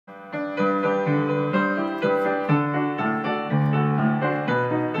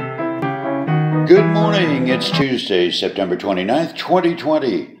Good morning. It's Tuesday, September 29th,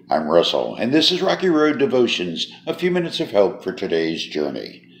 2020. I'm Russell, and this is Rocky Road Devotions, a few minutes of help for today's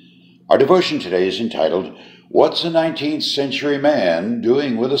journey. Our devotion today is entitled, What's a 19th Century Man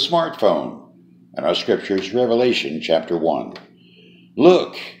Doing with a Smartphone? And our scripture is Revelation chapter 1.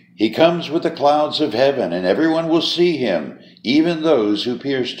 Look, he comes with the clouds of heaven, and everyone will see him, even those who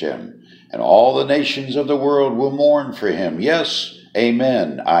pierced him. And all the nations of the world will mourn for him. Yes,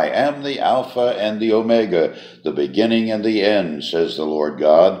 Amen. I am the Alpha and the Omega, the beginning and the end, says the Lord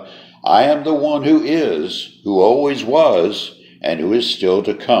God. I am the one who is, who always was, and who is still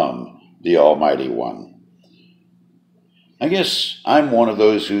to come, the Almighty One. I guess I'm one of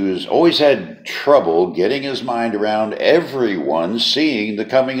those who's always had trouble getting his mind around everyone seeing the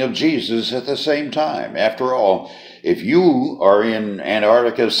coming of Jesus at the same time. After all, if you are in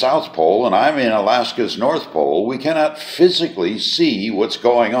Antarctica's South Pole and I'm in Alaska's North Pole, we cannot physically see what's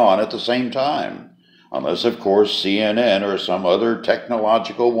going on at the same time. Unless, of course, CNN or some other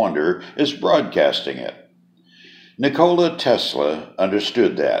technological wonder is broadcasting it. Nikola Tesla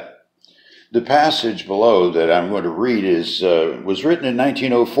understood that. The passage below that I'm going to read was written in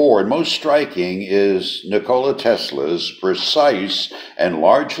 1904, and most striking is Nikola Tesla's precise and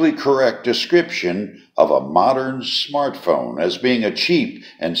largely correct description of a modern smartphone as being a cheap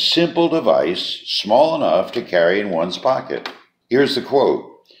and simple device, small enough to carry in one's pocket. Here's the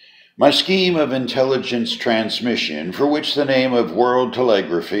quote. My scheme of intelligence transmission, for which the name of world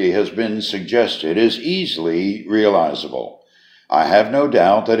telegraphy has been suggested, is easily realizable. I have no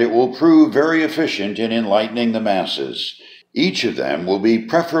doubt that it will prove very efficient in enlightening the masses. Each of them will be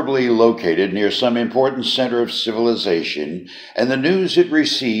preferably located near some important center of civilization, and the news it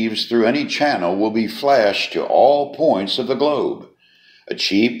receives through any channel will be flashed to all points of the globe. A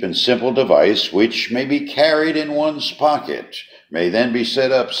cheap and simple device which may be carried in one's pocket may then be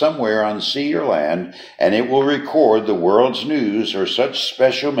set up somewhere on sea or land, and it will record the world's news or such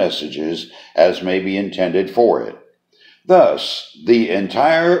special messages as may be intended for it. Thus, the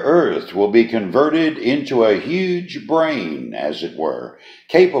entire earth will be converted into a huge brain, as it were,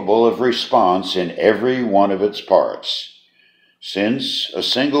 capable of response in every one of its parts. Since a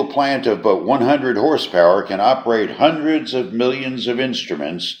single plant of but 100 horsepower can operate hundreds of millions of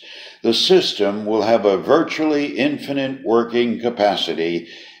instruments, the system will have a virtually infinite working capacity,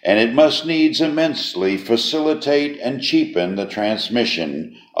 and it must needs immensely facilitate and cheapen the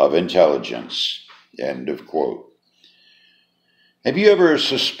transmission of intelligence. End of quote. Have you ever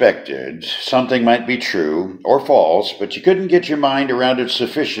suspected something might be true or false, but you couldn't get your mind around it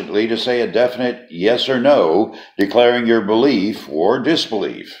sufficiently to say a definite yes or no, declaring your belief or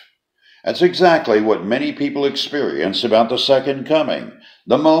disbelief? That's exactly what many people experience about the second coming,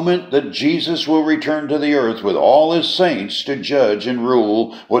 the moment that Jesus will return to the earth with all his saints to judge and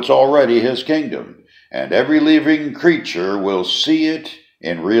rule what's already his kingdom, and every living creature will see it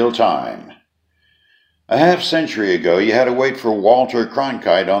in real time. A half-century ago, you had to wait for Walter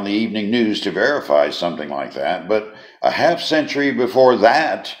Cronkite on the evening news to verify something like that, but a half-century before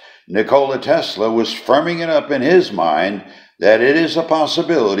that, Nikola Tesla was firming it up in his mind that it is a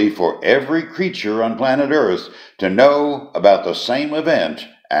possibility for every creature on planet Earth to know about the same event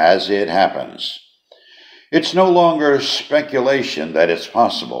as it happens. It's no longer speculation that it's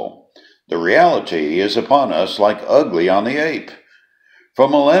possible. The reality is upon us like ugly on the ape. For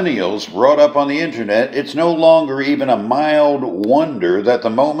millennials brought up on the internet, it's no longer even a mild wonder that the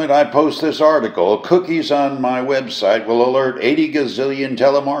moment I post this article, cookies on my website will alert 80 gazillion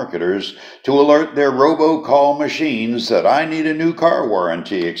telemarketers to alert their robocall machines that I need a new car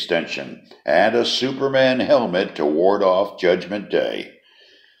warranty extension and a Superman helmet to ward off Judgment Day.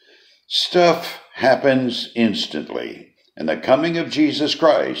 Stuff happens instantly, and the coming of Jesus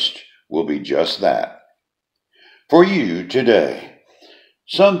Christ will be just that. For you today,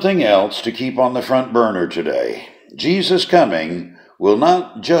 something else to keep on the front burner today. Jesus' coming will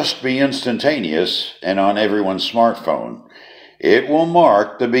not just be instantaneous and on everyone's smartphone. It will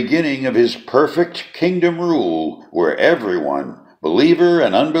mark the beginning of his perfect kingdom rule where everyone, believer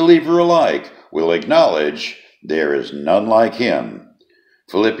and unbeliever alike, will acknowledge there is none like him.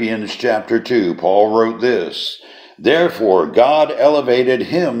 Philippians chapter 2, Paul wrote this, Therefore God elevated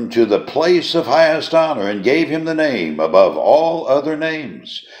him to the place of highest honor and gave him the name above all other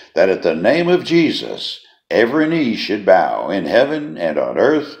names, that at the name of Jesus every knee should bow in heaven and on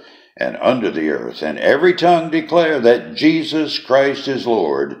earth and under the earth, and every tongue declare that Jesus Christ is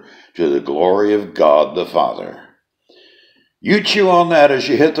Lord, to the glory of God the Father. You chew on that as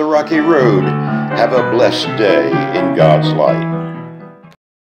you hit the rocky road. Have a blessed day in God's light.